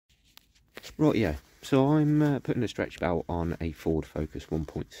Right, yeah. So I'm putting a stretch belt on a Ford Focus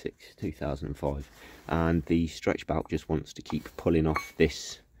 1.6 2005, and the stretch belt just wants to keep pulling off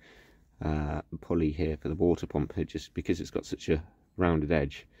this pulley here for the water pump. It just, because it's got such a rounded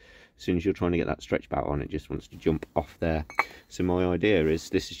edge, as soon as you're trying to get that stretch belt on, it just wants to jump off there. So my idea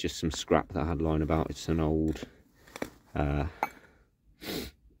is, this is just some scrap that I had lying about. It's an old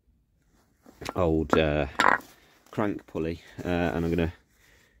crank pulley, and I'm going to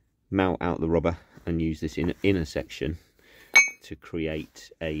mount out the rubber and use this inner section to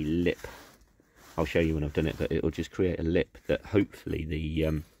create a lip. I'll show you when I've done it, but it'll just create a lip that hopefully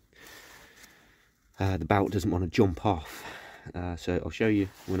the belt doesn't want to jump off. So I'll show you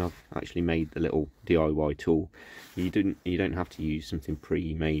when I've actually made the little DIY tool. You don't have to use something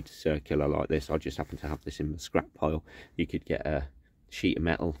pre-made circular like this. I just happen to have this in the scrap pile. You could get a sheet of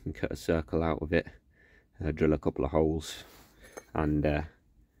metal and cut a circle out of it, drill a couple of holes, and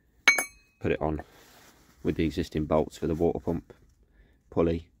put it on with the existing bolts for the water pump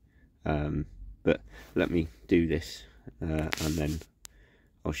pulley. But let me do this, and then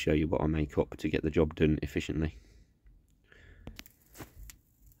I'll show you what I make up to get the job done efficiently.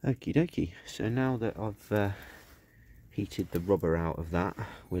 Okie dokie, so now that I've heated the rubber out of that,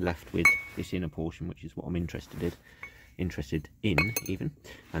 we're left with this inner portion, which is what I'm interested in even.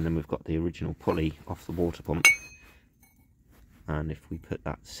 And then we've got the original pulley off the water pump, and if we put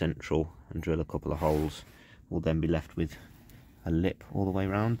that central and drill a couple of holes, we'll then be left with a lip all the way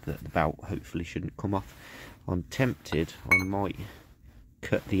around that the belt hopefully shouldn't come off. I'm tempted, I might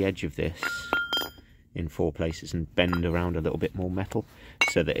cut the edge of this in 4 places and bend around a little bit more metal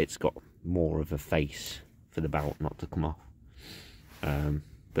so that it's got more of a face for the belt not to come off.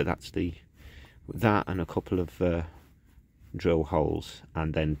 But that's that and a couple of drill holes,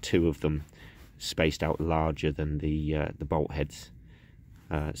 and then 2 of them spaced out larger than the bolt heads,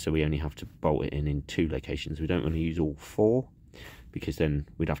 so we only have to bolt it in 2 locations. We don't want to use all 4, because then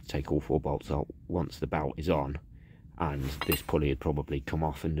we'd have to take all 4 bolts out once the belt is on, and this pulley would probably come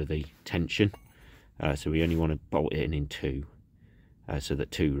off under the tension. So we only want to bolt it in 2, so that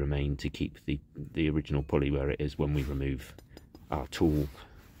 2 remain to keep the original pulley where it is when we remove our tool.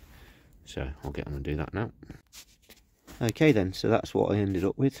 So I'll get on and do that now. Okay then, so that's what I ended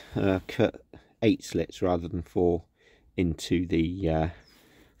up with. Cut 8 slits rather than 4 into the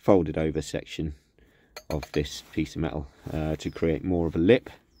folded over section of this piece of metal to create more of a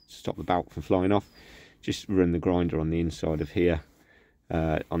lip, to stop the belt from flying off. Just run the grinder on the inside of here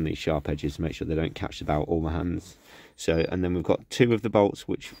on these sharp edges to make sure they don't catch the belt or the hands. So, and then we've got 2 of the bolts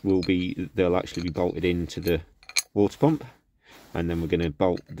which they'll actually be bolted into the water pump, and then we're going to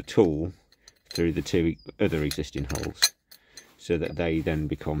bolt the tool through the 2 other existing holes, so that they then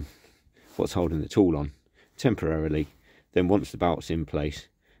become what's holding the tool on temporarily. Then once the belt's in place,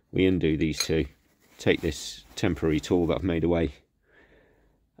 we undo these 2, take this temporary tool that I've made away,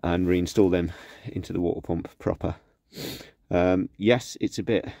 and reinstall them into the water pump proper. Yes, it's a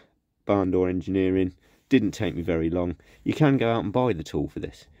bit barn door engineering, didn't take me very long. You can go out and buy the tool for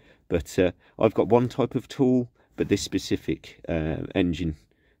this, but I've got one type of tool, but this specific engine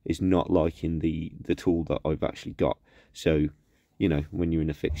is not liking the tool that I've actually got. So, you know, when you're in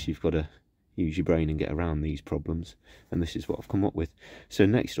a fix, you've got to use your brain and get around these problems, and this is what I've come up with. So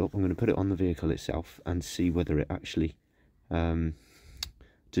next up, I'm going to put it on the vehicle itself and see whether it actually does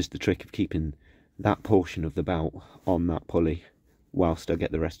the trick of keeping that portion of the belt on that pulley whilst I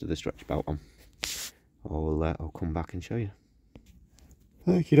get the rest of the stretch belt on. I'll come back and show you.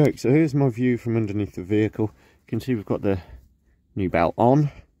 Okie doke, so here's my view from underneath the vehicle. You can see we've got the new belt on.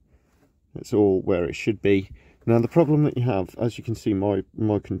 It's all where it should be. Now the problem that you have, as you can see, my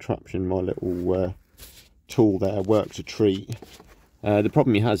contraption, my little tool there works a treat. The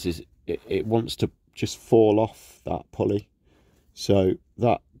problem it has is it wants to just fall off that pulley. So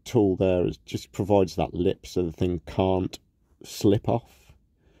that tool there just provides that lip so the thing can't slip off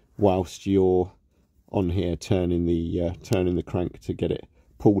whilst you're on here turning the crank to get it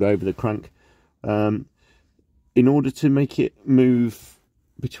pulled over the crank. In order to make it move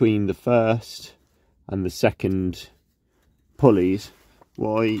between the first and the second pulleys,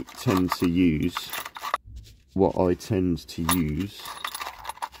 what I tend to use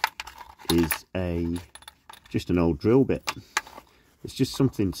is just an old drill bit. It's just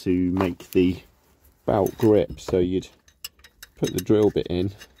something to make the belt grip. So you'd put the drill bit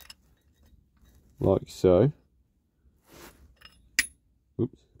in like so.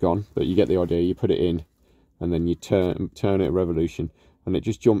 Oops, gone, but you get the idea. You put it in and then you turn it a revolution, and it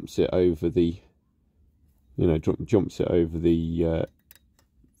just jumps it over the, you know, jumps it over the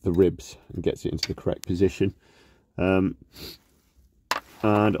ribs and gets it into the correct position.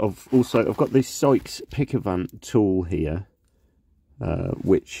 And I've got this Sykes Pickavant tool here,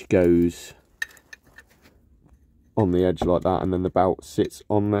 which goes on the edge like that, and then the belt sits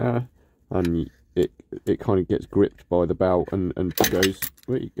on there, and it kind of gets gripped by the belt and goes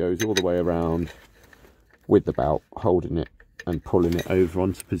all the way around with the belt holding it and pulling it over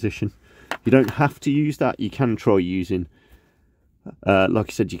onto position. You don't have to use that. You can try using, like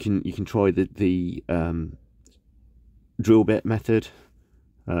I said, you can try the drill bit method,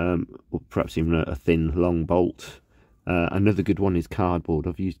 or perhaps even a thin long bolt. Another good one is cardboard.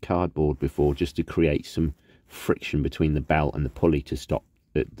 I've used cardboard before just to create some friction between the belt and the pulley to stop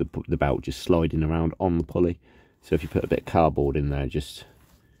the belt just sliding around on the pulley. So if you put a bit of cardboard in there, just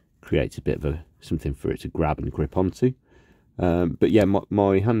creates a bit of something for it to grab and grip onto. But yeah,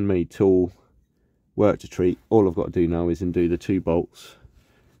 my handmade tool worked a treat. All I've got to do now is undo the 2 bolts,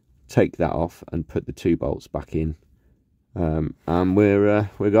 take that off and put the 2 bolts back in, and we're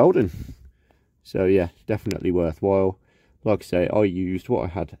golden. So yeah, definitely worthwhile. Like I say, I used what I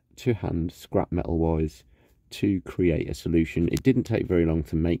had to hand scrap metal wise to create a solution. It didn't take very long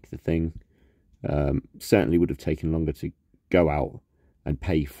to make the thing. Certainly would have taken longer to go out and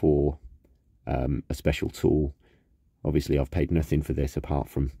pay for a special tool. Obviously I've paid nothing for this apart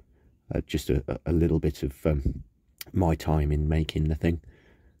from just a little bit of my time in making the thing.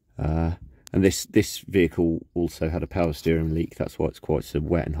 And this vehicle also had a power steering leak. That's why it's quite so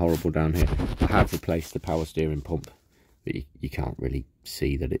wet and horrible down here. I have replaced the power steering pump, but you can't really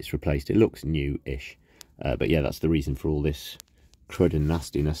see that it's replaced. It looks new-ish, but yeah, that's the reason for all this crud and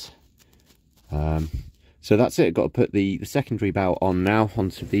nastiness. So that's it. Got to put the secondary belt on now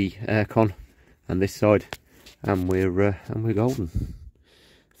onto the aircon and this side, and we're golden.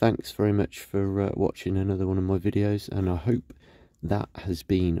 Thanks very much for watching another one of my videos, and I hope that has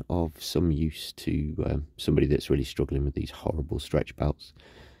been of some use to somebody that's really struggling with these horrible stretch belts.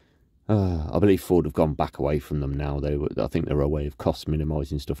 I believe Ford have gone back away from them now, though. I think they're a way of cost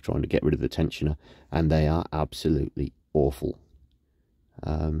minimising stuff, trying to get rid of the tensioner, and they are absolutely awful.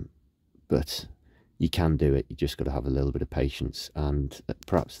 But you can do it. You just got to have a little bit of patience and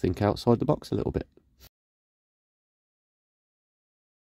perhaps think outside the box a little bit.